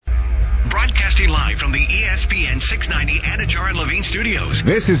live from the ESPN 690 Anajar and Levine studios.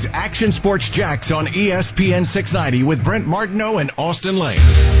 This is Action Sports Jax on ESPN 690 with Brent Martineau and Austin Lane.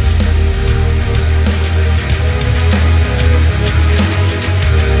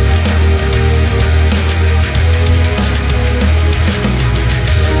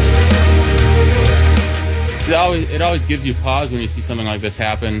 It always gives you pause when you see something like this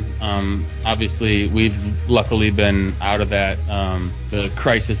happen. Obviously, we've luckily been out of that the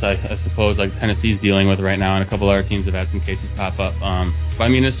crisis, I suppose, like Tennessee's dealing with right now, and a couple other teams have had some cases pop up. But I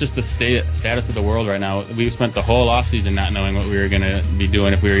mean, it's just the status of the world right now. We've spent the whole offseason not knowing what we were going to be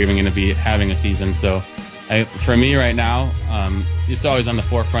doing, if we were even going to be having a season. So for me right now, it's always on the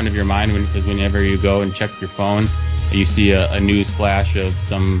forefront of your mind because whenever you go and check your phone, you see a news flash of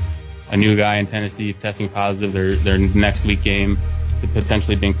a new guy in Tennessee testing positive, their next week game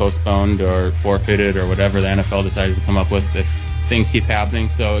potentially being postponed or forfeited or whatever the NFL decides to come up with if things keep happening.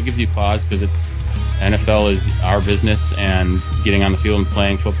 So it gives you pause because NFL is our business, and getting on the field and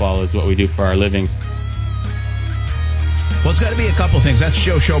playing football is what we do for our livings. Well, it's got to be a couple things. That's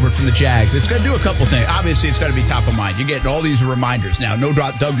Joe Schobert from the Jags. It's got to do a couple things. Obviously, it's got to be top of mind. You're getting all these reminders now. No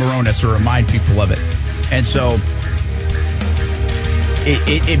doubt Doug Marrone has to remind people of it. And so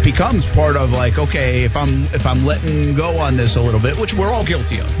it becomes part of like, okay, if I'm letting go on this a little bit, which we're all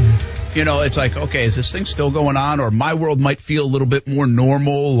guilty of, you know, it's like, okay, is this thing still going on? Or my world might feel a little bit more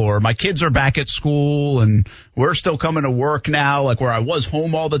normal, or my kids are back at school and we're still coming to work now, like where I was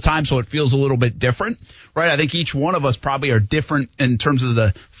home all the time. So it feels a little bit different, right? I think each one of us probably are different in terms of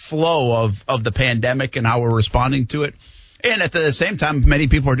the flow of the pandemic and how we're responding to it. And at the same time, many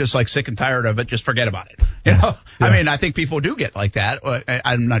people are just like sick and tired of it. Just forget about it. You know, yeah. I mean, I think people do get like that.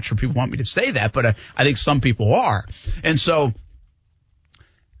 I'm not sure people want me to say that, but I think some people are. And so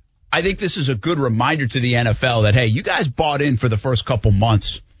I think this is a good reminder to the NFL that, hey, you guys bought in for the first couple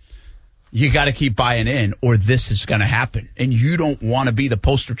months. You got to keep buying in or this is going to happen. And you don't want to be the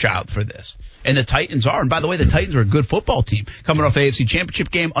poster child for this. And the Titans are. And by the way, the Titans are a good football team coming off the AFC Championship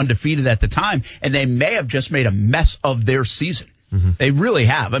game, undefeated at the time. And they may have just made a mess of their season. Mm-hmm. They really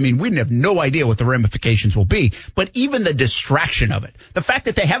have. I mean, we have no idea what the ramifications will be. But even the distraction of it, the fact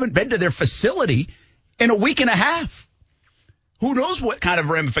that they haven't been to their facility in a week and a half, who knows what kind of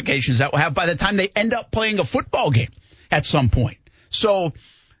ramifications that will have by the time they end up playing a football game at some point. So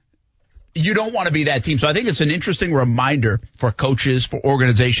you don't want to be that team. So I think it's an interesting reminder for coaches, for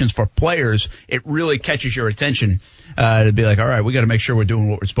organizations, for players. It really catches your attention to be like, all right, we got to make sure we're doing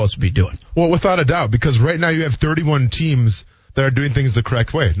what we're supposed to be doing. Well, without a doubt, because right now you have 31 teams that are doing things the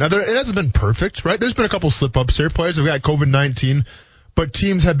correct way. Now, it hasn't been perfect, right? There's been a couple slip-ups here. Players have got COVID-19, but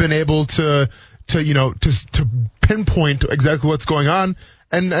teams have been able to pinpoint exactly what's going on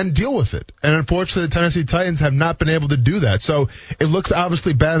and deal with it. And unfortunately, the Tennessee Titans have not been able to do that. So it looks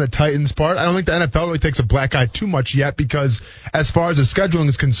obviously bad on the Titans' part. I don't think the NFL really takes a black eye too much yet because as far as the scheduling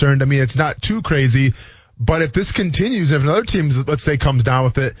is concerned, I mean, it's not too crazy. But if this continues, if another team, let's say, comes down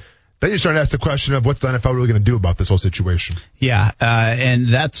with it, then you're starting to ask the question of what's the NFL really going to do about this whole situation? Yeah, and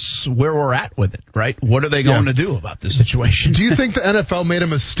that's where we're at with it, right? What are they going to do about this situation? Do you think the NFL made a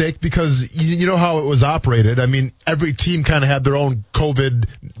mistake because you know how it was operated? I mean, every team kind of had their own COVID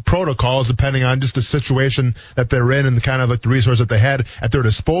protocols depending on just the situation that they're in and the kind of like the resource that they had at their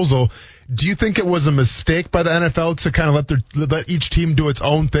disposal. Do you think it was a mistake by the NFL to kind of let each team do its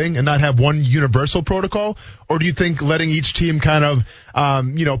own thing and not have one universal protocol? Or do you think letting each team kind of,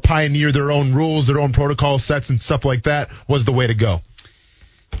 pioneer their own rules, their own protocol sets and stuff like that was the way to go?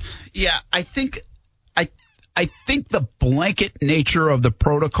 Yeah, I think the blanket nature of the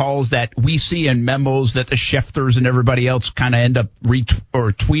protocols that we see in memos that the Schefters and everybody else kind of end up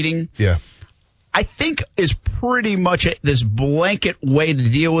tweeting. Yeah. I think is pretty much this blanket way to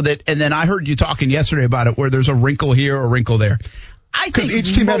deal with it. And then I heard you talking yesterday about it where there's a wrinkle here or a wrinkle there. Because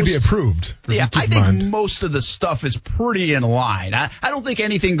each team had to be approved. Yeah, I think most of the stuff is pretty in line. I don't think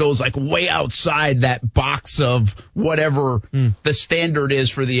anything goes like way outside that box of whatever the standard is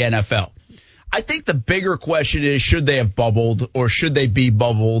for the NFL. I think the bigger question is, should they have bubbled or should they be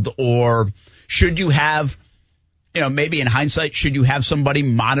bubbled, or should you have, maybe in hindsight, should you have somebody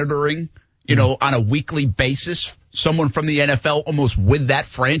monitoring, on a weekly basis, someone from the NFL almost with that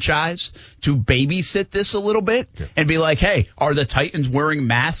franchise to babysit this a little bit and be like, hey, are the Titans wearing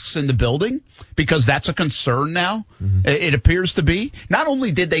masks in the building? Because that's a concern now. Mm-hmm. It appears to be. Not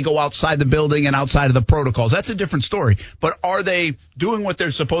only did they go outside the building and outside of the protocols, that's a different story, but are they doing what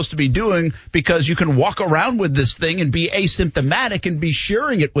they're supposed to be doing? Because you can walk around with this thing and be asymptomatic and be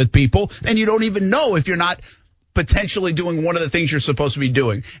sharing it with people, and you don't even know if you're not potentially doing one of the things you're supposed to be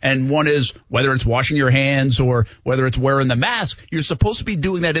doing. And one is whether it's washing your hands or whether it's wearing the mask, you're supposed to be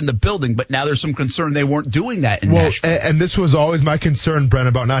doing that in the building. But now there's some concern they weren't doing that in Nashville. And this was always my concern, Brent,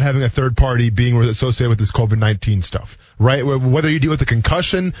 about not having a third party being associated with this COVID-19 stuff, right? Whether you deal with a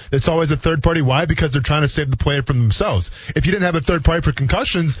concussion, it's always a third party. Why? Because they're trying to save the player from themselves. If you didn't have a third party for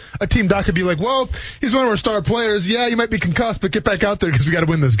concussions, a team doc could be like, well, he's one of our star players. Yeah, you might be concussed, but get back out there because we got to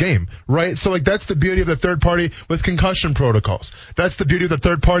win this game, right? So like that's the beauty of the third party with concussion protocols. That's the beauty of the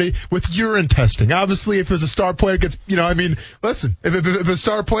third party with urine testing. Obviously, if there's a star player gets, listen, if a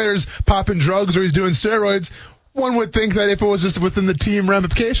star player's popping drugs or he's doing steroids, one would think that if it was just within the team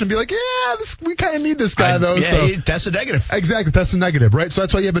ramification, be like, yeah, we kind of need this guy, though. Yeah, he tested negative. Exactly, tested negative, right? So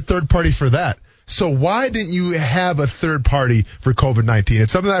that's why you have a third party for that. So why didn't you have a third party for COVID-19?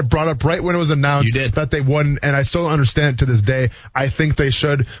 It's something that I brought up right when it was announced that they won, and I still don't understand it to this day. I think they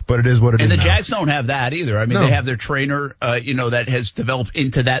should, but it is what it is. And the now. Jags don't have that either. I mean, They have their trainer, that has developed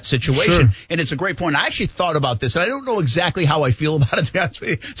into that situation. Sure. And it's a great point. I actually thought about this, and I don't know exactly how I feel about it, to be honest with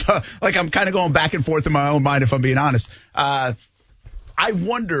you. So, I'm kind of going back and forth in my own mind, if I'm being honest. I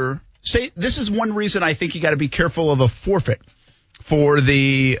wonder, this is one reason I think you got to be careful of a forfeit for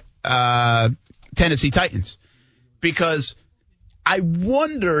the Tennessee Titans, because I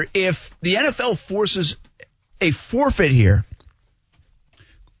wonder if the NFL forces a forfeit here,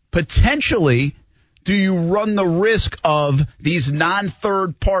 potentially do you run the risk of these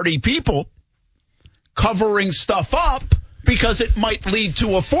non-third party people covering stuff up because it might lead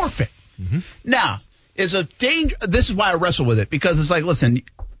to a forfeit? Mm-hmm. Now, this is why I wrestle with it, because it's like, listen,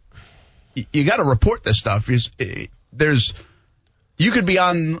 you got to report this stuff. You could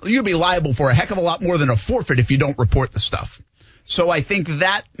be liable for a heck of a lot more than a forfeit if you don't report the stuff. So I think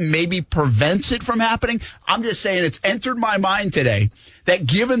that maybe prevents it from happening. I'm just saying it's entered my mind today that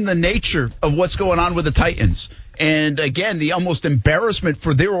given the nature of what's going on with the Titans, and again, the almost embarrassment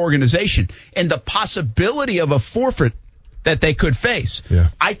for their organization and the possibility of a forfeit that they could face,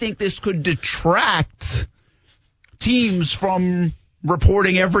 I think this could detract teams from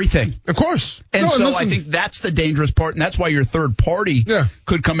reporting everything. Of course. And I think that's the dangerous part, and that's why your third party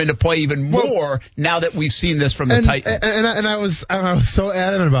could come into play even more now that we've seen this from the Titans. And I was so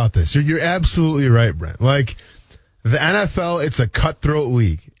adamant about this. You're absolutely right, Brent. Like, the NFL, it's a cutthroat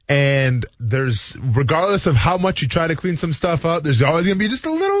league. And regardless of how much you try to clean some stuff up, there's always going to be just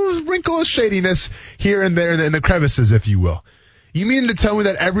a little wrinkle of shadiness here and there in the crevices, if you will. You mean to tell me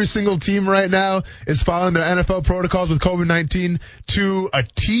that every single team right now is following their NFL protocols with COVID-19 to a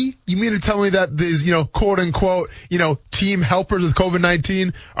T? You mean to tell me that these, quote unquote, team helpers with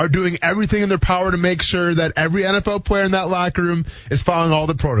COVID-19 are doing everything in their power to make sure that every NFL player in that locker room is following all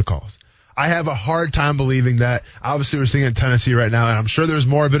the protocols? I have a hard time believing that. Obviously, we're seeing it in Tennessee right now, and I'm sure there's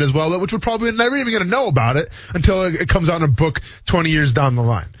more of it as well, which we're probably never even going to know about it until it comes out in a book 20 years down the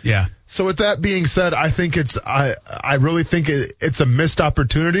line. Yeah. So with that being said, I think I really think it's a missed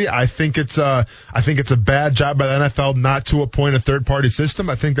opportunity. I think it's a bad job by the NFL not to appoint a third party system.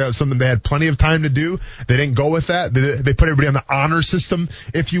 I think that was something they had plenty of time to do. They didn't go with that. They put everybody on the honor system,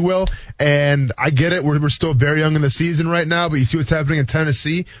 if you will. And I get it. We're still very young in the season right now, but you see what's happening in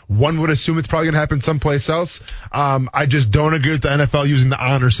Tennessee. One would assume it's probably going to happen someplace else. I just don't agree with the NFL using the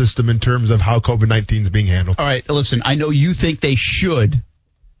honor system in terms of how COVID-19 is being handled. All right, listen, I know you think they should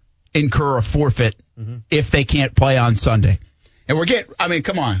incur a forfeit if they can't play on Sunday. And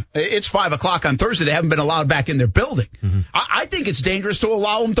come on. It's 5 o'clock on Thursday. They haven't been allowed back in their building. Mm-hmm. I think it's dangerous to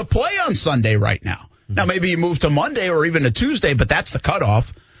allow them to play on Sunday right now. Mm-hmm. Now, maybe you move to Monday or even to Tuesday, but that's the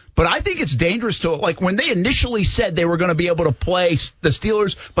cutoff. But I think it's dangerous to, when they initially said they were going to be able to play the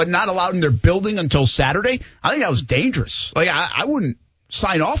Steelers but not allowed in their building until Saturday, I think that was dangerous. I wouldn't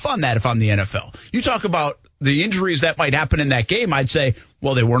sign off on that if I'm the NFL. You talk about the injuries that might happen in that game, I'd say,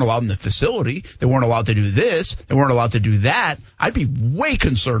 well, they weren't allowed in the facility. They weren't allowed to do this. They weren't allowed to do that. I'd be way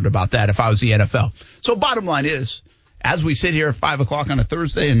concerned about that if I was the NFL. So bottom line is, as we sit here at 5 o'clock on a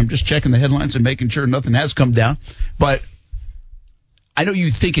Thursday, and I'm just checking the headlines and making sure nothing has come down, but I know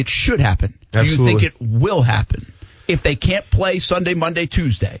you think it should happen. Absolutely. You think it will happen. If they can't play Sunday, Monday,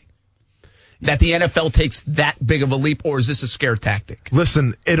 Tuesday, that the NFL takes that big of a leap, or is this a scare tactic?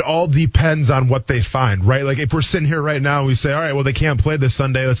 Listen, it all depends on what they find, right? Like, if we're sitting here right now and we say, all right, well, they can't play this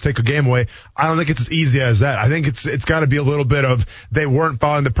Sunday, let's take a game away. I don't think it's as easy as that. I think it's got to be a little bit of they weren't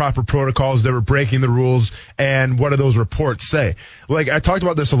following the proper protocols, they were breaking the rules, and what do those reports say? Like, I talked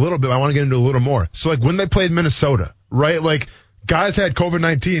about this a little bit, I want to get into a little more. So, when they played Minnesota, right? Guys had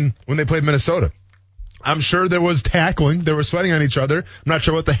COVID-19 when they played Minnesota. I'm sure there was tackling. They were sweating on each other. I'm not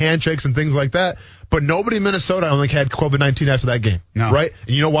sure what the handshakes and things like that. But nobody in Minnesota, I don't think, had COVID-19 after that game. No. Right?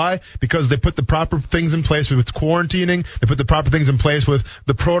 And you know why? Because they put the proper things in place with quarantining. They put the proper things in place with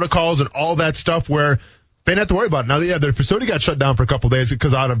the protocols and all that stuff where they didn't have to worry about it. Now, yeah, their facility got shut down for a couple of days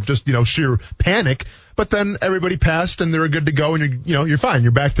because out of just, sheer panic. But then everybody passed and they were good to go and you're fine.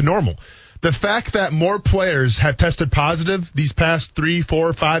 You're back to normal. The fact that more players have tested positive these past 3,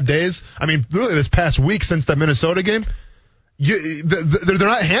 4, 5 days, I mean, really this past week since that Minnesota game, they're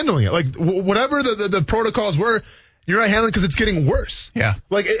not handling it. Like, whatever the protocols were, you're not handling it because it's getting worse. Yeah.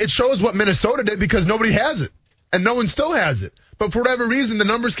 Like, it shows what Minnesota did because nobody has it. And no one still has it. But for whatever reason, the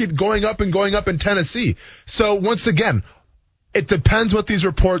numbers keep going up in Tennessee. So, once again, it depends what these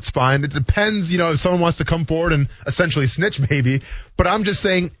reports find. It depends, if someone wants to come forward and essentially snitch maybe. But I'm just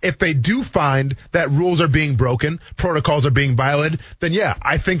saying if they do find that rules are being broken, protocols are being violated, then yeah,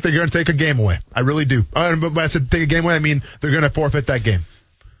 I think they're going to take a game away. I really do. But when I said take a game away, I mean they're going to forfeit that game.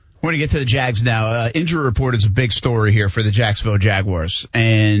 We're going to get to the Jags now. Injury report is a big story here for the Jacksonville Jaguars.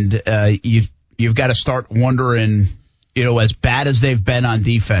 And you've got to start wondering, as bad as they've been on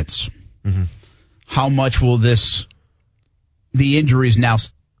defense, how much will the injuries now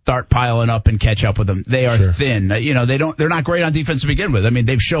start piling up and catch up with them? They are thin. They're not great on defense to begin with. I mean,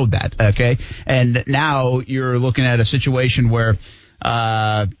 they've showed that, okay? And now you're looking at a situation where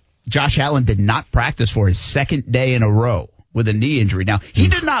Josh Allen did not practice for his second day in a row with a knee injury. Now, he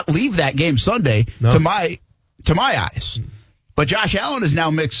did not leave that game Sunday to my eyes. But Josh Allen has now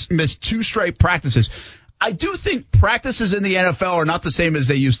missed 2 straight practices. I do think practices in the NFL are not the same as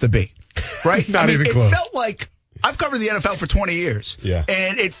they used to be, right? Not even close. It felt like I've covered the NFL for 20 years. Yeah.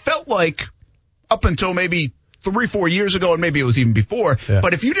 And it felt like up until maybe 3-4 years ago, and maybe it was even before,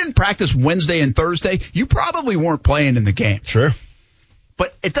 but if you didn't practice Wednesday and Thursday, you probably weren't playing in the game. Sure.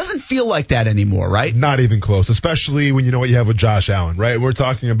 But it doesn't feel like that anymore, right? Not even close, especially when you know what you have with Josh Allen, right? We're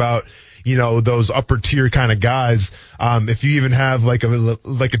talking about, those upper tier kind of guys. If you even have like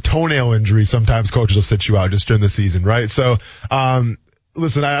a toenail injury, sometimes coaches will sit you out just during the season, right? So,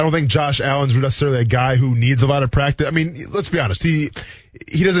 listen, I don't think Josh Allen's necessarily a guy who needs a lot of practice. I mean, let's be honest. He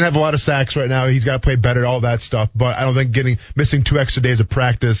doesn't have a lot of sacks right now. He's got to play better, all that stuff. But I don't think missing 2 extra days of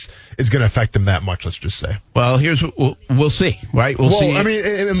practice is going to affect him that much, let's just say. Well, here's what we'll see, right? We'll see. I mean,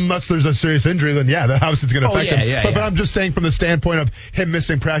 unless there's a serious injury, then yeah, that obviously is going to affect him. But I'm just saying from the standpoint of him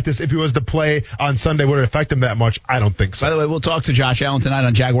missing practice, if he was to play on Sunday, would it affect him that much? I don't think so. By the way, we'll talk to Josh Allen tonight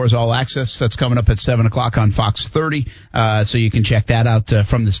on Jaguars All Access. That's coming up at 7 o'clock on Fox 30. So you can check that out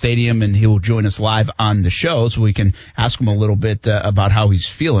from the stadium, and he will join us live on the show so we can ask him a little bit about how he's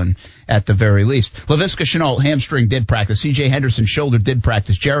feeling at the very least. Laviska Shenault, hamstring, did practice. C.J. Henderson, shoulder, did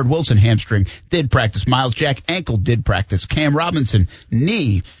practice. Jared Wilson, hamstring, did practice. Miles Jack, ankle, did practice. Cam Robinson,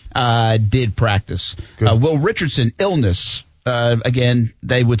 knee, did practice. Will Richardson, illness. Again,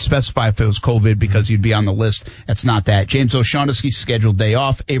 they would specify if it was COVID because he'd be on the list. That's not that. James O'Shaughnessy, scheduled day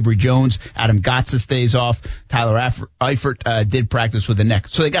off. Avery Jones, Adam Gotsis, days off. Tyler Eifert did practice with the neck.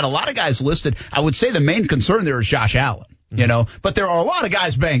 So they got a lot of guys listed. I would say the main concern there is Josh Allen. But there are a lot of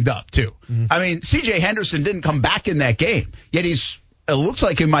guys banged up too. I mean, C.J. Henderson didn't come back in that game, yet it looks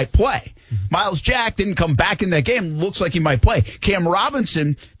like he might play. Miles Jack didn't come back in that game, looks like he might play. Cam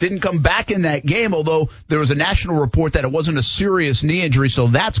Robinson didn't come back in that game, although there was a national report that it wasn't a serious knee injury, so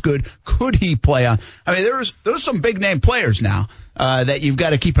that's good. Could he play on? I mean, there's some big name players now that you've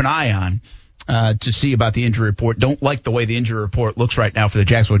got to keep an eye on. To see about the injury report. Don't like the way the injury report looks right now for the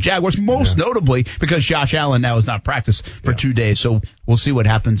Jacksonville Jaguars, most notably because Josh Allen now has not practiced for 2 days. So we'll see what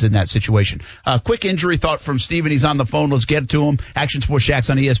happens in that situation. Quick injury thought from Steven. He's on the phone. Let's get to him. Action Sports Jax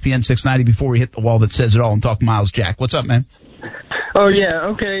on ESPN 690 before we hit the wall that says it all and talk Miles Jack. What's up, man? Oh,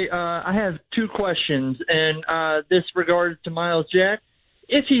 yeah. Okay. I have 2 questions, and this regards to Miles Jack.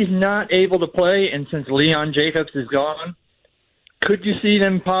 If he's not able to play, and since Leon Jacobs is gone, could you see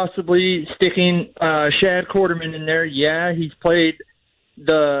them possibly sticking Shad Quarterman in there? Yeah, he's played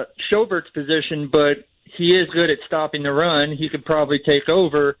the Schobert's position, but he is good at stopping the run. He could probably take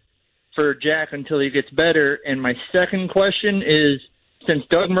over for Jack until he gets better. And my second question is, since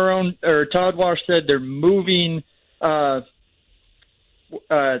Doug Marrone or Todd Wash said they're moving his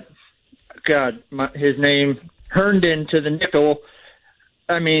name, Herndon to the nickel.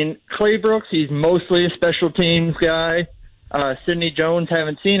 I mean, Clay Brooks, he's mostly a special teams guy. Sidney Jones,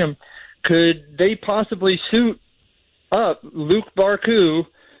 haven't seen him. Could they possibly suit up Luke Barku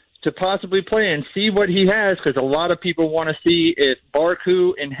to possibly play and see what he has? Because a lot of people want to see if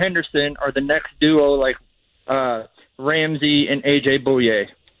Barku and Henderson are the next duo like Ramsey and A.J. Bouye.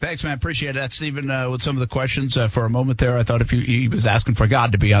 Thanks, man. Appreciate that, Stephen. With some of the questions for a moment there, I thought if he was asking for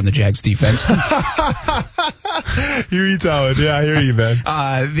God to be on the Jags defense. Here you tell it. Yeah, I hear you, man.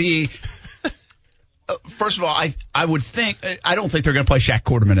 First of all, I don't think they're going to play Shaq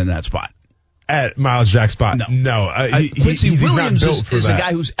Quarterman in that spot. At Miles Jack's spot. No. Quincy Williams is a a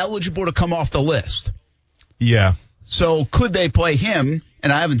guy who's eligible to come off the list. Yeah. So could they play him?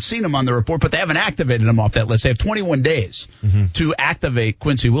 And I haven't seen him on the report, but they haven't activated him off that list. They have 21 days to activate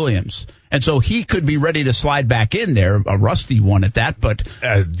Quincy Williams. And so he could be ready to slide back in there, a rusty one at that. But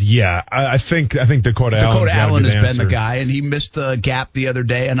I think Dakota Allen has been the guy, and he missed a gap the other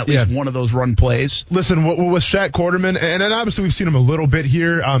day on at least one of those run plays. Listen, with Shaq Quarterman, and then obviously we've seen him a little bit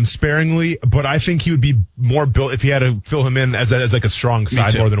here, sparingly, but I think he would be more built if he had to fill him in as like a strong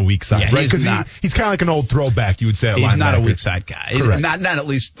side more than a weak side, right? Because he's kind of like an old throwback, you would say. He's not a weak side guy. Not at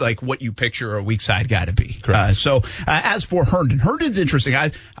least like what you picture a weak side guy to be. As for Herndon's interesting.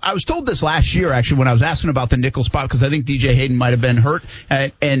 I was told this last year, actually, when I was asking about the nickel spot, because I think DJ Hayden might have been hurt,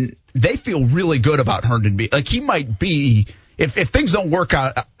 and they feel really good about Herndon. He might be, if things don't work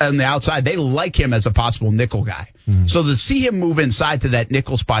out on the outside, they like him as a possible nickel guy. So to see him move inside to that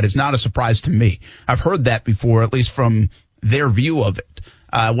nickel spot is not a surprise to me. I've heard that before, at least from their view of it,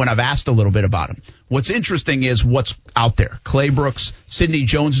 when I've asked a little bit about him. What's interesting is what's out there. Clay Brooks, Sidney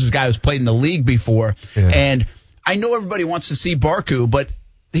Jones is a guy who's played in the league before, and I know everybody wants to see Barku, but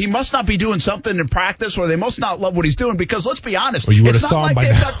he must not be doing something in practice, or they must not love what he's doing, because let's be honest, it's not like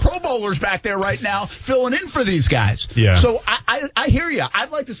they've got Pro Bowlers back there right now filling in for these guys. Yeah. So I hear you. I'd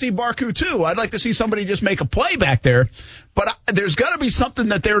like to see Barku too. I'd like to see somebody just make a play back there, but there's got to be something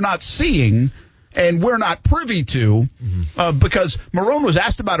that they're not seeing and we're not privy to, because Marrone was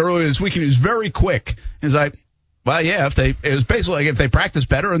asked about earlier this week, and he was very quick. He's like, well, yeah, it was basically like if they practice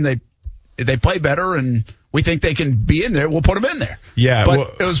better and they play better and we think they can be in there, we'll put them in there. Yeah.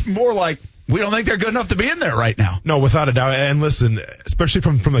 But it was more like, we don't think they're good enough to be in there right now. No, without a doubt. And listen, especially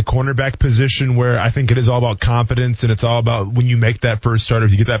from the cornerback position, where I think it is all about confidence, and it's all about when you make that first start,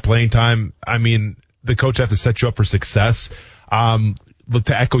 if you get that playing time, I mean, the coach has to set you up for success. Look,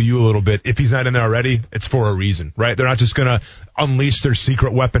 to echo you a little bit, if he's not in there already, it's for a reason, right? They're not just going to unleash their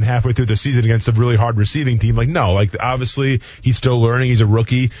secret weapon halfway through the season against a really hard receiving team. Obviously he's still learning. He's a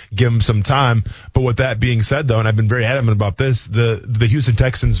rookie. Give him some time. But with that being said, though, and I've been very adamant about this, the Houston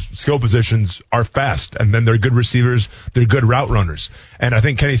Texans skill positions are fast, and then they're good receivers. They're good route runners. And I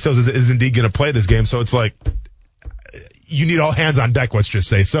think Kenny Stills is indeed going to play this game. So it's like, you need all hands on deck, let's just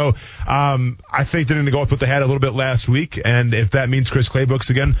say. So I think they're going to go with what they had a little bit last week, and if that means Chris Claybrooks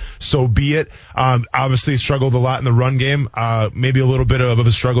again, so be it. Obviously struggled a lot in the run game, maybe a little bit of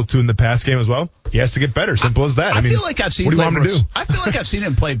a struggle too in the pass game as well. He has to get better. Simple as that. I feel like I've seen what do you want him to do? I feel like I've seen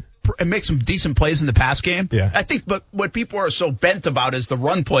him play and make some decent plays in the pass game. Yeah. I think, but what people are so bent about is the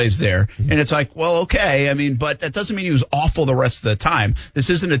run plays there. And it's like, well, okay. I mean, but that doesn't mean he was awful the rest of the time.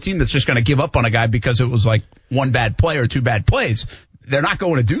 This isn't a team that's just going to give up on a guy because it was like one bad play or two bad plays. They're not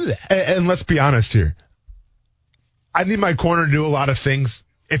going to do that. And let's be honest here. I need my corner to do a lot of things.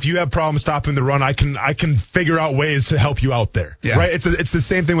 If you have problems stopping the run, I can figure out ways to help you out there. Yeah. Right? It's the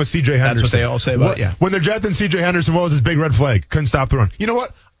same thing with C.J. Henderson. That's what they all say about it, yeah. When they're drafting C.J. Henderson, what was his big red flag? Couldn't stop the run. You know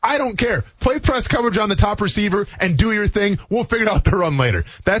what? I don't care. Play press coverage on the top receiver and do your thing. We'll figure out the run later.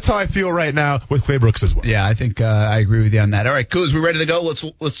 That's how I feel right now with Clay Brooks as well. Yeah, I think I agree with you on that. All right, Coos, we ready to go?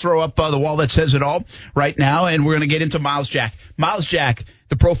 Let's throw up the wall that says it all right now, and we're going to get into Miles Jack. Miles Jack,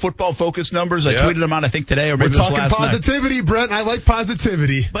 the Pro Football Focus numbers. I tweeted them out, I think, today or maybe it was last night. We're talking positivity, Brent. I like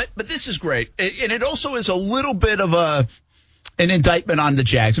positivity. But this is great, and it also is a little bit of an indictment on the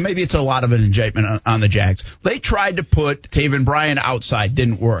Jags. And maybe it's a lot of an indictment on the Jags. They tried to put Taven Bryan outside.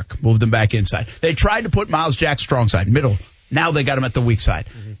 Didn't work. Moved him back inside. They tried to put Miles Jack strong side, middle. Now they got him at the weak side.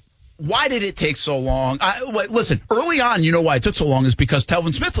 Why did it take so long? Listen, early on, you know why it took so long is because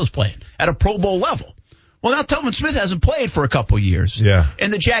Telvin Smith was playing at a Pro Bowl level. Well, now Telvin Smith hasn't played for a couple years. Yeah.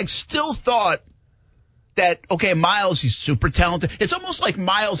 And the Jags still thought that, okay, Miles, he's super talented. It's almost like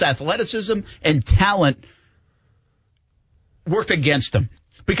Miles' athleticism and talent worked against him,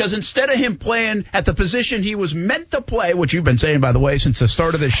 because instead of him playing at the position he was meant to play, which you've been saying, by the way, since the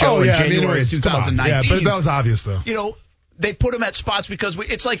start of the show in January of 2019. Yeah, but that was obvious, though. You know, they put him at spots because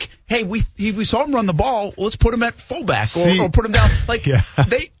it's like, hey, we saw him run the ball. Let's put him at fullback or put him down. Like,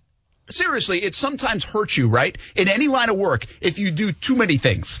 seriously, it sometimes hurts you, right? In any line of work, if you do too many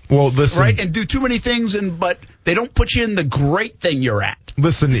things. Well, listen. Right? And do too many things, but they don't put you in the great thing you're at.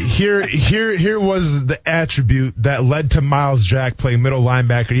 Listen, here was the attribute that led to Miles Jack playing middle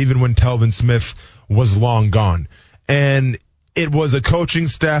linebacker even when Telvin Smith was long gone. And it was a coaching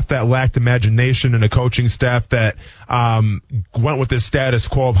staff that lacked imagination and a coaching staff that went with the status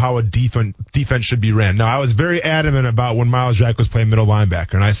quo of how a defense should be ran. Now, I was very adamant about when Myles Jack was playing middle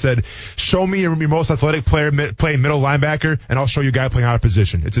linebacker, and I said, show me your most athletic player playing middle linebacker, and I'll show you a guy playing out of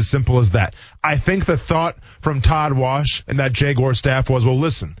position. It's as simple as that. I think the thought from Todd Wash and that Jaguar staff was, well,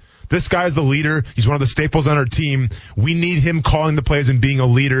 listen, this guy's the leader. He's one of the staples on our team. We need him calling the plays and being a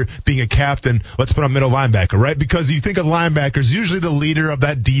leader, being a captain. Let's put on middle linebacker, right? Because you think of linebackers, usually the leader of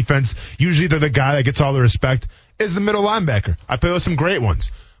that defense, usually they're the guy that gets all the respect, is the middle linebacker. I play with some great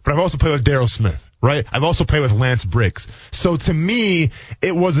ones, but I've also played with Darryl Smith, right? I've also played with Lance Briggs. So to me,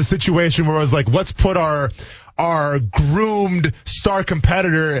 it was a situation where I was like, let's put our groomed star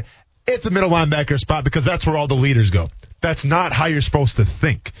competitor at the middle linebacker spot because that's where all the leaders go. That's not how you're supposed to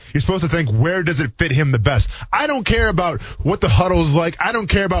think. You're supposed to think, where does it fit him the best? I don't care about what the huddle's like. I don't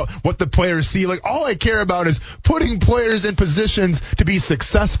care about what the players see. Like, all I care about is putting players in positions to be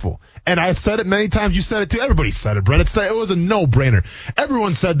successful. And I said it many times. You said it too. Everybody said it, Brent. It was a no-brainer.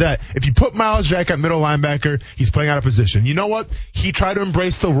 Everyone said that. If you put Myles Jack at middle linebacker, he's playing out of position. You know what? He tried to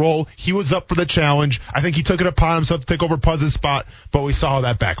embrace the role. He was up for the challenge. I think he took it upon himself to take over Puzz's spot, but we saw how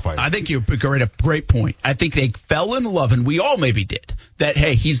that backfired. I think you bring a great point. I think they fell in love, and we all maybe did, that,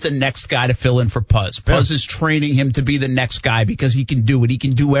 hey, he's the next guy to fill in for Puz. Puz is training him to be the next guy because he can do it. He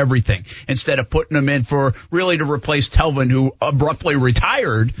can do everything, instead of putting him in for really to replace Telvin, who abruptly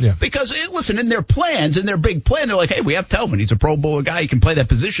retired. Yeah. Because, listen, in their plans, in their big plan, they're like, hey, we have Telvin. He's a Pro Bowler guy. He can play that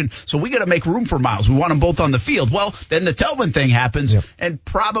position. So we got to make room for Myles. We want them both on the field. Well, then the Telvin thing happens, and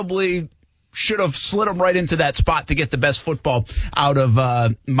probably should have slid him right into that spot to get the best football out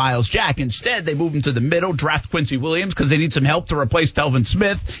of Myles Jack. Instead, they move him to the middle, draft Quincy Williams because they need some help to replace Telvin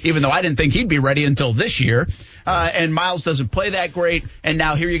Smith, even though I didn't think he'd be ready until this year. And Myles doesn't play that great. And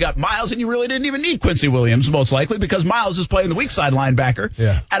now here you got Myles, and you really didn't even need Quincy Williams, most likely, because Myles is playing the weak side linebacker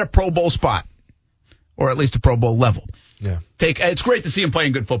at a Pro Bowl spot, or at least a Pro Bowl level. Yeah. It's great to see him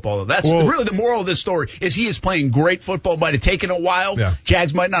playing good football, though. That's really the moral of this story, is he is playing great football. Might have taken a while. Yeah.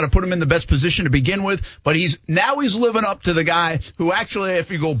 Jags might not have put him in the best position to begin with, but he's living up to the guy who actually,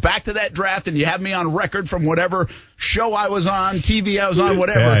 if you go back to that draft and you have me on record from whatever show I was on, TV I was on,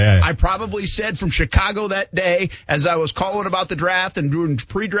 whatever, I probably said from Chicago that day as I was calling about the draft and doing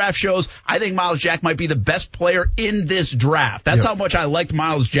pre-draft shows, I think Myles Jack might be the best player in this draft. That's how much I liked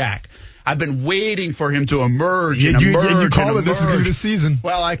Myles Jack. I've been waiting for him to emerge and emerge. You called it this is going to be the season.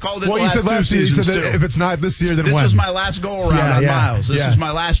 Well, I called it you said last year. You said that if it's not this year, then this when? This is my last go-around on Myles. This is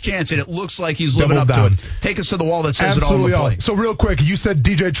my last chance, and it looks like he's living up to it. Take us to the wall that says it all on the play. So real quick, you said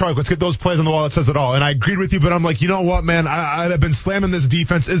DJ Chark. Let's get those plays on the wall that says it all. And I agreed with you, but I'm like, you know what, man? I've been slamming this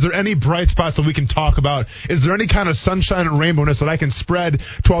defense. Is there any bright spots that we can talk about? Is there any kind of sunshine and rainbowness that I can spread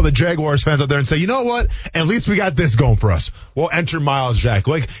to all the Jaguars fans out there and say, you know what? At least we got this going for us. We'll enter Myles Jack.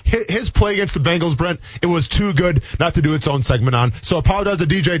 Like, his play against the Bengals, Brent, it was too good not to do its own segment on. So apologize to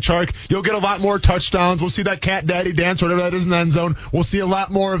DJ Chark. You'll get a lot more touchdowns. We'll see that cat daddy dance, whatever that is in the end zone. We'll see a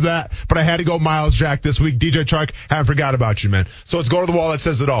lot more of that. But I had to go Myles Jack this week. DJ Chark, haven't forgot about you, man. So let's go to the wall that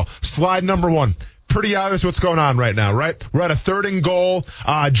says it all. Slide number 1. Pretty obvious what's going on right now, right? We're at a 3rd and goal,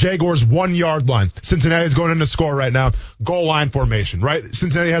 Jaguars 1 yard line. Cincinnati's going in to score right now. Goal line formation, right?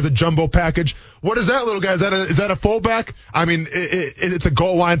 Cincinnati has a jumbo package. What is that, little guy? Is that a fullback? I mean, it's a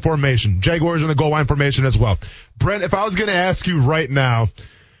goal line formation. Jaguars in the goal line formation as well. Brent, if I was going to ask you right now,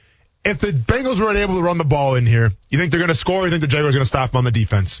 if the Bengals were able to run the ball in here, you think they're going to score, or you think the Jaguars are going to stop them on the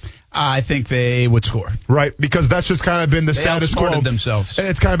defense? I think they would score. Right, because that's just kind of been the status quo. Themselves.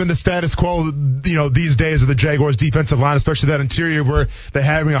 It's kind of been the status quo, these days of the Jaguars' defensive line, especially that interior where they're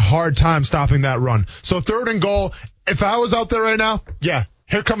having a hard time stopping that run. So 3rd and goal, if I was out there right now,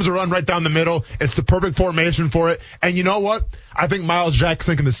 here comes a run right down the middle. It's the perfect formation for it. And you know what? I think Myles Jack's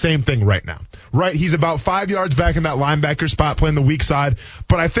thinking the same thing right now. Right? He's about 5 yards back in that linebacker spot playing the weak side.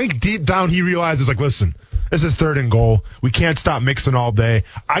 But I think deep down he realizes, like, listen, this is 3rd and goal. We can't stop mixing all day.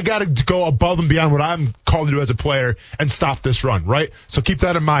 I got to go above and beyond what I'm called to do as a player and stop this run, right? So keep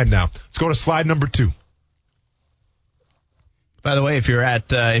that in mind now. Let's go to slide number 2. By the way, if you're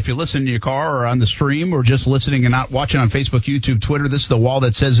listening to your car or on the stream or just listening and not watching on Facebook, YouTube, Twitter, this is the wall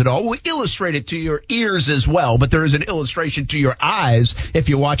that says it all. We'll illustrate it to your ears as well, but there is an illustration to your eyes if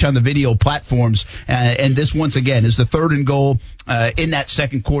you watch on the video platforms. And this, once again, is the 3rd and goal in that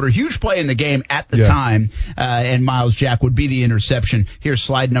second quarter. Huge play in the game at the time, and Myles Jack would be the interception. Here's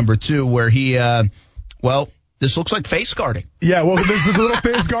slide number 2 where he, this looks like face guarding. Yeah, well, this is a little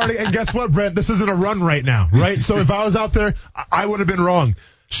face guarding. And guess what, Brent? This isn't a run right now, right? So if I was out there, I would have been wrong.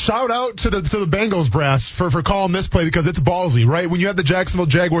 Shout out to the Bengals brass for calling this play because it's ballsy, right? When you have the Jacksonville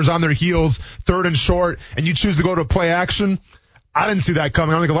Jaguars on their heels, 3rd and short, and you choose to go to play action, I didn't see that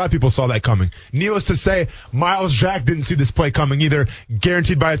coming. I don't think a lot of people saw that coming. Needless to say, Myles Jack didn't see this play coming either,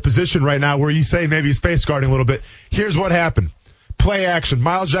 guaranteed by his position right now, where you say maybe he's face guarding a little bit. Here's what happened. Play action.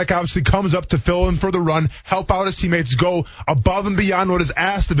 Myles Jack obviously comes up to fill in for the run, help out his teammates, go above and beyond what is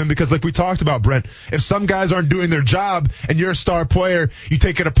asked of him, because like we talked about, Brent, if some guys aren't doing their job and you're a star player, you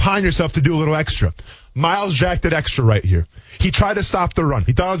take it upon yourself to do a little extra. Myles Jack did extra right here. He tried to stop the run.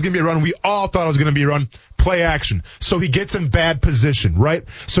 He thought it was going to be a run. We all thought it was going to be a run. Play action. So he gets in bad position, right?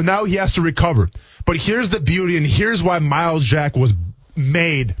 So now he has to recover. But here's the beauty, and here's why Myles Jack was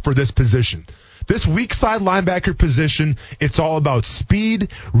made for this position. This weak side linebacker position, it's all about speed,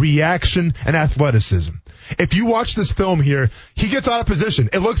 reaction, and athleticism. If you watch this film here, he gets out of position.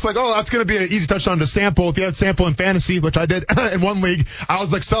 It looks like, oh, that's going to be an easy touchdown to Sample. If you had Sample in fantasy, which I did in one league, I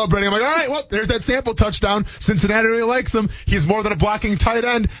was like celebrating. I'm like, all right, well, there's that Sample touchdown. Cincinnati really likes him. He's more than a blocking tight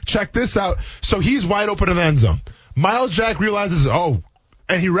end. Check this out. So he's wide open in the end zone. Myles Jack realizes, and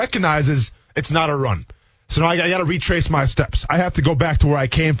he recognizes it's not a run. So now I got to retrace my steps. I have to go back to where I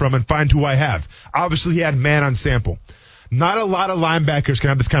came from and find who I have. Obviously, he had man on Sample. Not a lot of linebackers can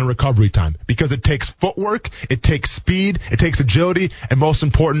have this kind of recovery time because it takes footwork, it takes speed, it takes agility, and most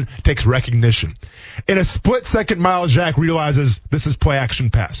important, it takes recognition. In a split second, Myles Jack realizes this is play action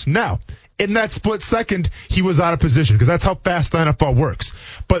pass. Now, in that split second, he was out of position because that's how fast the NFL works.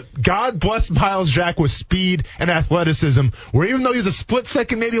 But God bless Myles Jack with speed and athleticism, where even though he's a split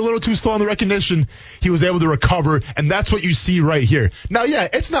second, maybe a little too slow on the recognition, he was able to recover, and that's what you see right here. Now, yeah,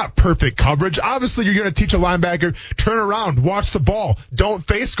 it's not perfect coverage. Obviously, you're going to teach a linebacker, turn around, watch the ball, don't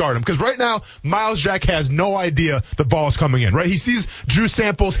face guard him, because right now, Myles Jack has no idea the ball is coming in, right? He sees Drew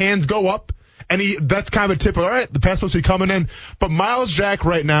Sample's hands go up, and that's kind of a tip of, all right, the pass must be coming in. But Myles Jack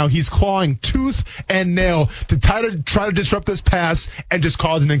right now, he's clawing tooth and nail to try to disrupt this pass and just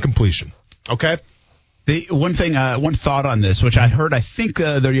cause an incompletion. Okay? The one thought on this, which I heard, I think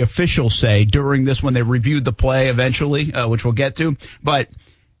the officials say during this when they reviewed the play eventually, which we'll get to, but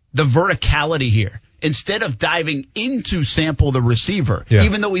the verticality here. Instead of diving into Sample, the receiver,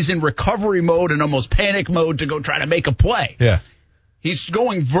 even though he's in recovery mode and almost panic mode to go try to make a play, he's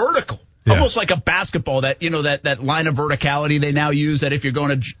going vertical. Yeah. Almost like a basketball, that line of verticality they now use, that if you're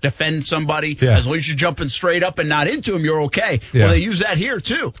going to defend somebody, as long as you're jumping straight up and not into him, you're okay. Yeah. Well, they use that here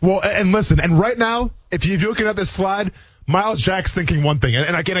too. Well, and listen, and right now, if you're looking at this slide, Myles Jack's thinking one thing,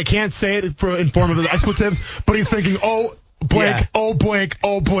 and I can't say it in form of the expletives, but he's thinking, blank, blank.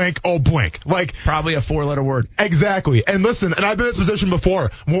 Like, probably a 4-letter word. Exactly. And listen, and I've been in this position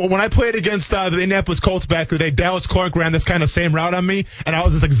before. When I played against the Indianapolis Colts back in the day, Dallas Clark ran this kind of same route on me, and I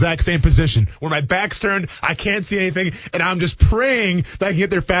was in this exact same position. When my back's turned, I can't see anything, and I'm just praying that I can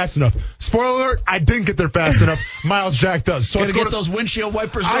get there fast enough. Spoiler alert, I didn't get there fast enough. Myles Jack does. So let's get those windshield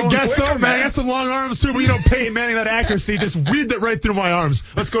wipers going. I guess quicker, so, man. I got some long arms, too, but Peyton Manning, that accuracy just weaved it right through my arms.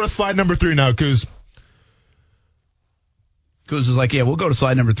 Let's go to slide number 3 now, Kuz. Kuz is like, we'll go to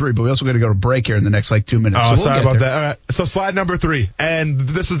slide number 3, but we also got to go to break here in the next 2 minutes. Oh, so sorry about that. All right. So slide number 3, and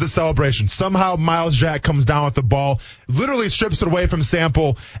this is the celebration. Somehow Myles Jack comes down with the ball, literally strips it away from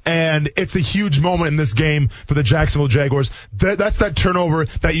Sample, and it's a huge moment in this game for the Jacksonville Jaguars. That's that turnover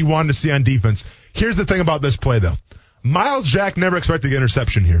that you wanted to see on defense. Here's the thing about this play, though. Myles Jack never expected to get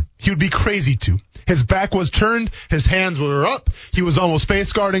interception here. He would be crazy to. His back was turned. His hands were up. He was almost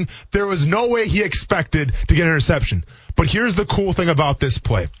face guarding. There was no way he expected to get an interception. But here's the cool thing about this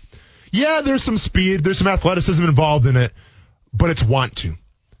play. Yeah, there's some speed. There's some athleticism involved in it. But it's want to.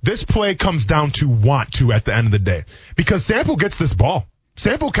 This play comes down to want to at the end of the day. Because Sample gets this ball.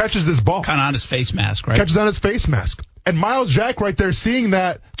 Sample catches this ball. Kind of on his face mask, right? Catches on his face mask. And Myles Jack right there seeing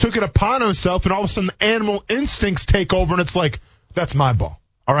that took it upon himself, and all of a sudden animal instincts take over, and it's like, that's my ball.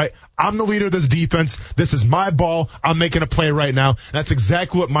 All right, I'm the leader of this defense. This is my ball. I'm making a play right now. That's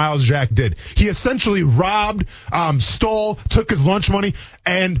exactly what Myles Jack did. He essentially robbed, stole, took his lunch money,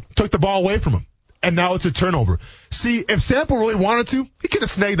 and took the ball away from him. And now it's a turnover. See, if Sample really wanted to, he could have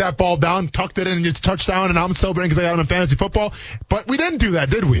snagged that ball down, tucked it in, and just touchdown, and I'm celebrating because I got him in fantasy football. But we didn't do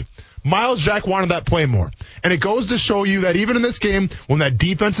that, did we? Myles Jack wanted that play more. And it goes to show you that even in this game, when that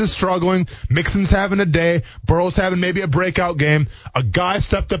defense is struggling, Mixon's having a day, Burrow's having maybe a breakout game, a guy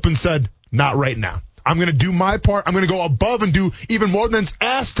stepped up and said, not right now. I'm going to do my part. I'm going to go above and do even more than's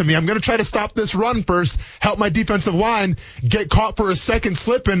asked to me. I'm going to try to stop this run first, help my defensive line, get caught for a second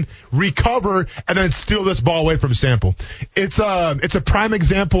slipping, recover, and then steal this ball away from Sample. It's a prime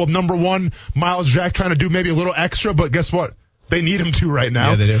example of, number one, Myles Jack trying to do maybe a little extra, but guess what? They need him to right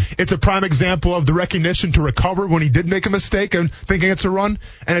now. Yeah, they do. It's a prime example of the recognition to recover when he did make a mistake and thinking it's a run.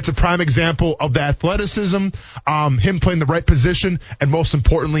 And it's a prime example of the athleticism, him playing the right position, and most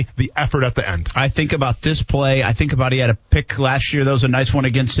importantly, the effort at the end. I think about this play. I think about he had a pick last year. That was a nice one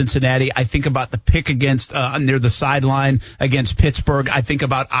against Cincinnati. I think about the pick against near the sideline against Pittsburgh. I think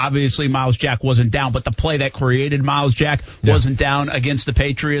about, obviously, Miles Jack wasn't down, but the play that created Miles Jack wasn't down against the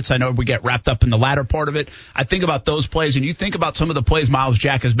Patriots. I know we get wrapped up in the latter part of it. I think about those plays, and you think about some of the plays Miles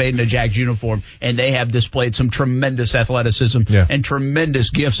Jack has made in a Jags uniform, and they have displayed some tremendous athleticism and tremendous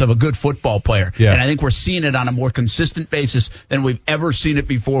gifts of a good football player. Yeah. And I think we're seeing it on a more consistent basis than we've ever seen it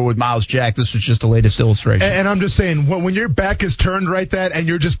before with Miles Jack. This was just the latest illustration. And I'm just saying, when your back is turned right that, and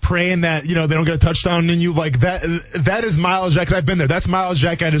you're just praying that, they don't get a touchdown in you, like that is Miles Jack. I've been there. That's Miles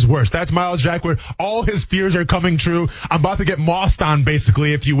Jack at his worst. That's Miles Jack where all his fears are coming true. I'm about to get mossed on,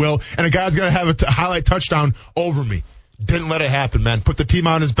 basically, if you will, and a guy's going to have a highlight touchdown over me. Didn't let it happen, man. Put the team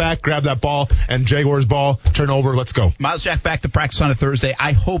on his back, grab that ball, and Jaguars ball, turn over, let's go. Miles Jack back to practice on a Thursday.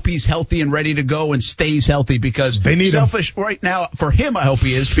 I hope he's healthy and ready to go and stays healthy, because they need selfish him. Right now, for him, I hope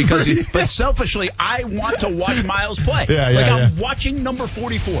he is, because but selfishly, I want to watch Miles play. I'm watching number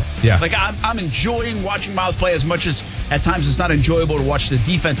 44. Yeah. Like I'm enjoying watching Miles play as much as at times it's not enjoyable to watch the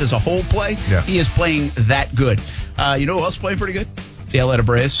defense as a whole play. Yeah. He is playing that good. You know who else is playing pretty good? The Atlanta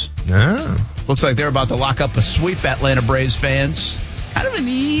Braves. Looks like they're about to lock up a sweep, Atlanta Braves fans. Kind of an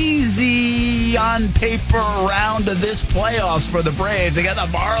easy, on paper, round of this playoffs for the Braves. They got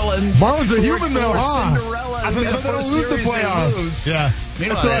the Marlins. Marlins are human, though, Cinderella. I thought they lose the playoffs. Yeah.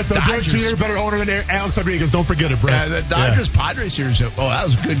 Meanwhile, that's all right. Derek Jeter, better owner than Alex Rodriguez. Don't forget it, bro. Yeah, the Dodgers-Padres series. Oh, that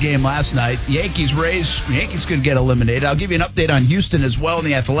was a good game last night. Yankees-Rays. Yankees could get eliminated. I'll give you an update on Houston as well in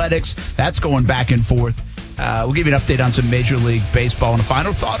the Athletics. That's going back and forth. We'll give you an update on some Major League Baseball and a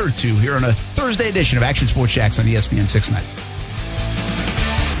final thought or two here on a Thursday edition of Action Sports Jacks on ESPN 690.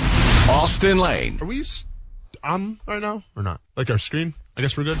 Austin Lane. Are we on right now or not? Like our screen? I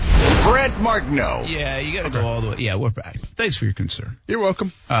guess we're good. Brent Martineau. Yeah, you got to go all the way. Yeah, we're back. Thanks for your concern. You're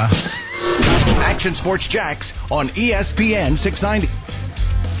welcome. Action Sports Jacks on ESPN 690.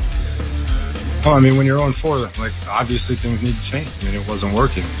 Oh, I mean, when you're 0-4, like, obviously things need to change. I mean, it wasn't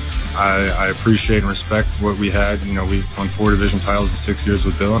working. I appreciate and respect what we had. We won 4 division titles in 6 years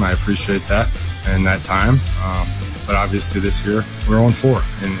with Bill, and I appreciate that and that time. But obviously this year we're 0-4,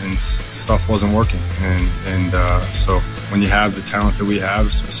 and stuff wasn't working. And so when you have the talent that we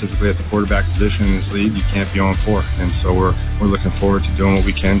have, specifically at the quarterback position in this league, you can't be 0-4. And so we're looking forward to doing what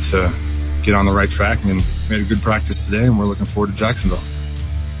we can to get on the right track. And made a good practice today, and we're looking forward to Jacksonville.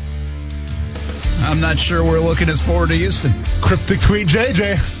 I'm not sure we're looking as forward to Houston. Cryptic tweet,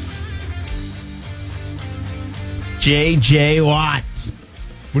 JJ. J.J. Watt.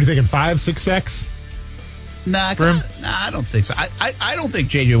 What are you thinking, 5, 6 sacks? Nah, I don't think so. I don't think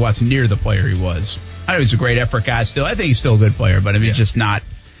J.J. Watt's near the player he was. I know he's a great effort guy still. I think he's still a good player, but I mean, just not.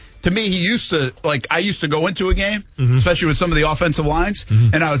 To me, he used to, I used to go into a game, especially with some of the offensive lines,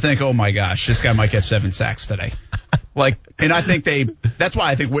 and I would think, oh my gosh, this guy might get 7 sacks today. And I think that's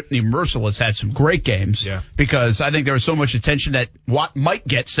why I think Whitney Mercilus had some great games, because I think there was so much attention that Watt might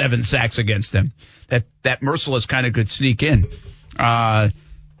get 7 sacks against him, that Mercilus kind of could sneak in. I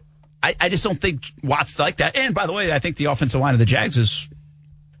just don't think Watt's like that. And by the way, I think the offensive line of the Jags is,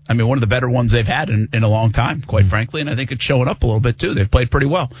 one of the better ones they've had in a long time, quite frankly, and I think it's showing up a little bit too. They've played pretty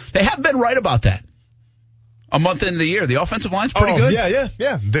well. They have been right about that. A month into the year, the offensive line's pretty good. Yeah.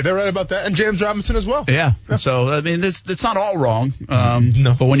 They're right about that. And James Robinson as well. Yeah. So, it's not all wrong.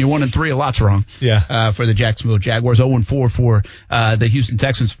 No. But when you're 1-3, a lot's wrong. Yeah. For the Jacksonville Jaguars, 0-4 for the Houston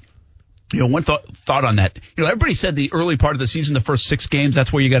Texans. One thought on that. Everybody said the early part of the season, the first 6 games,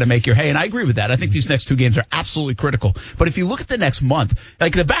 that's where you got to make your hay. And I agree with that. I think these next 2 games are absolutely critical. But if you look at the next month,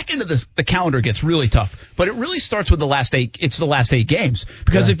 the back end of the calendar gets really tough. But it really starts with the last 8. It's the last 8 games.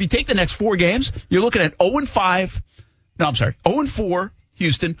 Because if you take the next 4 games, you're looking at 0-4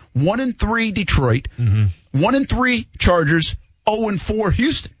 Houston, 1-3 Detroit, 1-3 Chargers, 0-4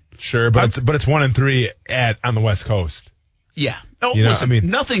 Houston. Sure, but it's 1-3 on the West Coast. Yeah. Oh, listen,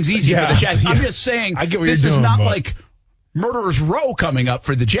 nothing's easy for the Jags. I'm just saying this is not like Murderer's Row coming up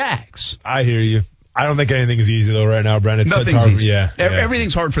for the Jags. I hear you. I don't think anything is easy, though, right now, Brent. Nothing's hard. Easy. Yeah.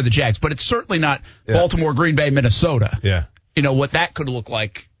 Everything's hard for the Jags, but it's certainly not Baltimore, Green Bay, Minnesota. Yeah. What that could look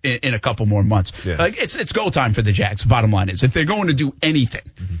like in a couple more months. Yeah. It's go time for the Jags. Bottom line is, if they're going to do anything,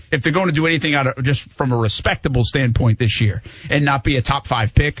 if they're going to do anything out of just from a respectable standpoint this year and not be a top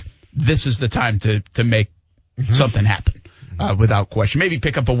 5 pick, this is the time to make something happen. without question. Maybe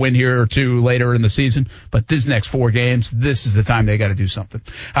pick up a win here or two later in the season, but these next 4 games, this is the time they got to do something.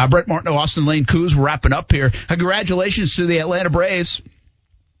 Brett Martineau, Austin Lane, Coos, wrapping up here. Congratulations to the Atlanta Braves.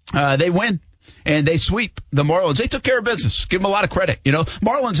 They win. And they sweep the Marlins. They took care of business. Give them a lot of credit.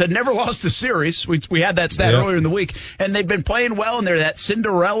 Marlins had never lost a series. We had that stat earlier in the week. And they've been playing well, and they're that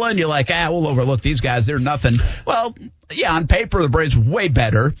Cinderella, and you're like, we'll overlook these guys. They're nothing. Well, yeah, on paper, the Braves way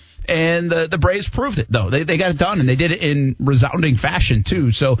better. And the Braves proved it, though. They got it done, and they did it in resounding fashion,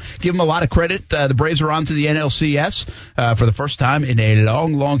 too. So give them a lot of credit. The Braves are on to the NLCS for the first time in a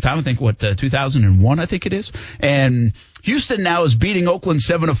long, long time. I think, 2001, I think it is. And Houston now is beating Oakland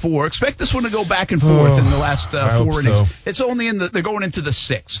 7-4. Expect this one to go back and forth in the last 4 innings. So. It's only they're going into the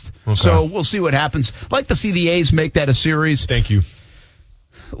 6th. Okay. So we'll see what happens. I'd like to see the A's make that a series. Thank you.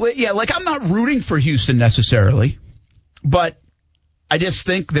 Yeah, I'm not rooting for Houston necessarily, but I just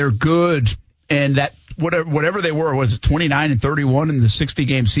think they're good, and that whatever they were, was it 29-31 in the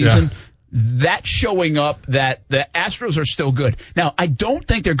 60-game season? Yeah. That's showing up that the Astros are still good. Now, I don't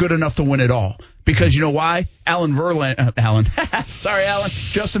think they're good enough to win it all, because you know why? Justin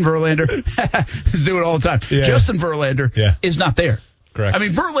Verlander is doing it all the time. Yeah. Justin Verlander is not there. Correct. I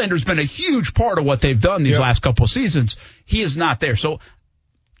mean, Verlander's been a huge part of what they've done these last couple of seasons. He is not there. So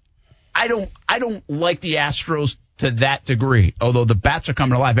I don't like the Astros to that degree, although the bats are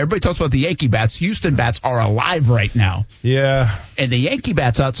coming alive. Everybody talks about the Yankee bats. Houston bats are alive right now. Yeah. And the Yankee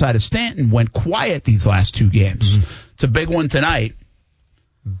bats outside of Stanton went quiet these last 2 games. Mm-hmm. It's a big one tonight.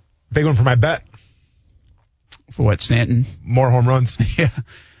 Big one for my bet. For what, Stanton? More home runs.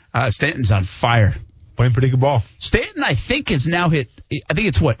 Yeah. Stanton's on fire. Playing pretty good ball. Stanton, I think, has now hit,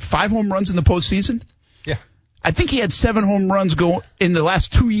 5 home runs in the postseason? Yeah. I think he had 7 home runs go in the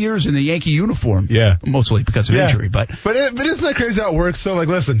last 2 years in the Yankee uniform. Yeah. Mostly because of injury. But isn't that crazy how it works, though?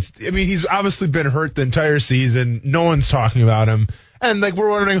 Listen, I mean, he's obviously been hurt the entire season. No one's talking about him. And, we're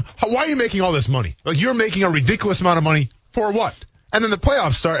wondering, why are you making all this money? You're making a ridiculous amount of money for what? And then the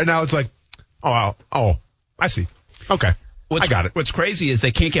playoffs start, and now it's like, I see. Okay. I got it. What's crazy is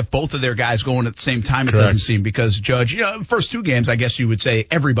they can't get both of their guys going at the same time, it doesn't seem, because Judge, first 2 games, I guess you would say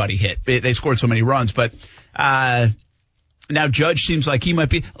everybody hit. They scored so many runs, but now Judge seems like he might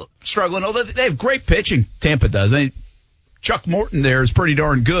be struggling. Although they have great pitching, Tampa does. Chuck Morton there is pretty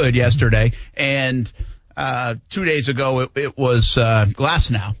darn good yesterday, and 2 days ago it was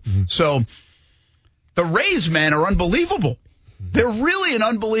Glasnow. Mm-hmm. So the Rays, man, are unbelievable. Mm-hmm. They're really an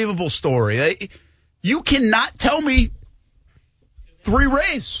unbelievable story. You cannot tell me 3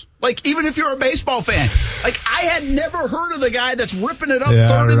 Rays. Even if you're a baseball fan. I had never heard of the guy that's ripping it up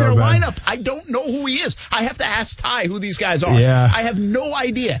third in their lineup. I don't know who he is. I have to ask Ty who these guys are. Yeah. I have no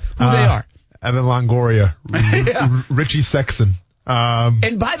idea who they are. Evan Longoria. Richie Sexton.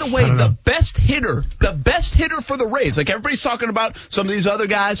 And by the way, the best hitter for the Rays, everybody's talking about some of these other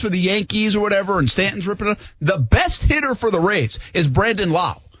guys for the Yankees or whatever, and Stanton's ripping it up. The best hitter for the Rays is Brandon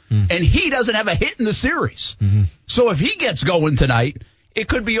Lau. And he doesn't have a hit in the series. Mm-hmm. So if he gets going tonight, it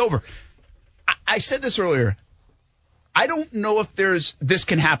could be over. I said this earlier. I don't know if this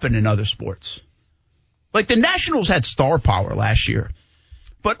can happen in other sports. The Nationals had star power last year.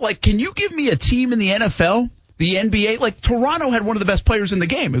 But, can you give me a team in the NFL, the NBA? Toronto had one of the best players in the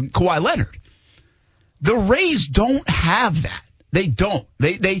game, Kawhi Leonard. The Rays don't have that. They don't.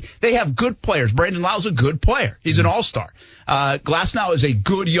 They have good players. Brandon Lau's a good player. He's an all-star. Glasnow is a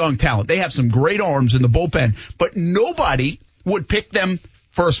good young talent. They have some great arms in the bullpen, but nobody would pick them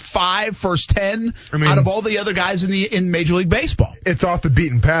first 5, first 10 out of all the other guys in Major League Baseball. It's off the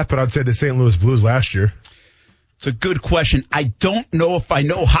beaten path, but I'd say the St. Louis Blues last year. It's a good question. I don't know if I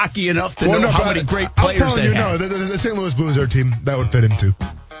know hockey enough to know how many great players they have. I'm telling you, the St. Louis Blues are a team that would fit into.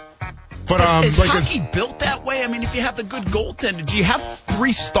 But is hockey built that way? I mean, if you have the good goaltender, do you have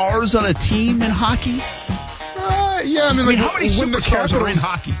 3 stars on a team in hockey? Yeah, I mean how many superstars are in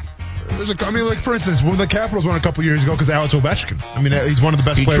hockey? For instance, when the Capitals won a couple years ago because Alex Ovechkin. I mean, he's one of the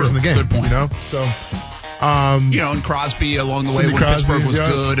best players in the game. Good point. So, and Crosby along the way when Pittsburgh was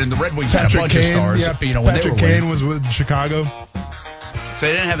good, and the Red Wings had a bunch of stars. Patrick Kane was with Chicago.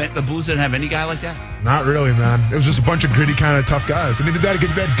 So the Blues didn't have any guy like that? Not really, man. It was just a bunch of gritty, kind of tough guys. I mean, they had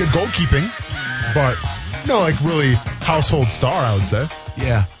good goalkeeping, but no, really household star, I would say.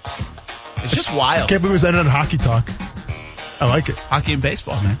 Yeah. It's just wild. I can't believe it was ended on hockey talk. I like it. Hockey and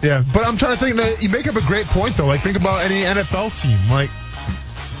baseball, man. Yeah, but I'm trying to think. You make up a great point, though. Think about any NFL team.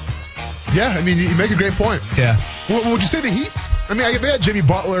 You make a great point. Yeah. Would you say the Heat? I mean, they had Jimmy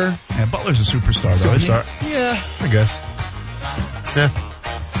Butler. Yeah, Butler's a superstar, though, isn't he? Yeah, I guess. Yeah.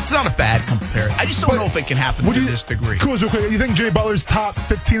 It's not a bad comparison. I just don't know if it can happen to this degree. Cool, real quick. You think Jimmy Butler's top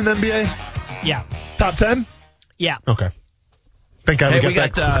 15 in the NBA? Yeah. Top 10? Yeah. Okay. think I would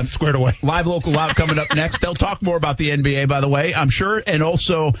get that squared away. Live Local Out coming up next. They'll talk more about the NBA, by the way, I'm sure. And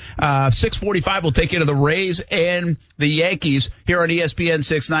also, 6:45 will take you to the Rays and the Yankees here on ESPN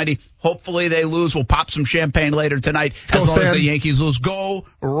 690. Hopefully they lose. We'll pop some champagne later tonight. As long as the Yankees lose. Go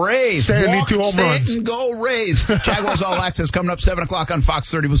Rays. Stan need 2 home runs. Go Rays. Jaguars All Access coming up 7 o'clock on Fox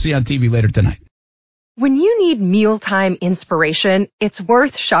 30. We'll see you on TV later tonight. When you need mealtime inspiration, it's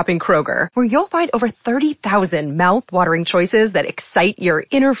worth shopping Kroger, where you'll find over 30,000 mouth-watering choices that excite your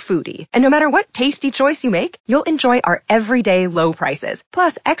inner foodie. And no matter what tasty choice you make, you'll enjoy our everyday low prices,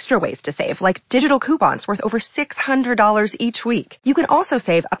 plus extra ways to save, like digital coupons worth over $600 each week. You can also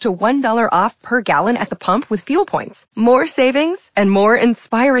save up to $1 off per gallon at the pump with fuel points. More savings and more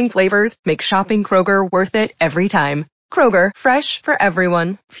inspiring flavors make shopping Kroger worth it every time. Kroger, fresh for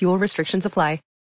everyone. Fuel restrictions apply.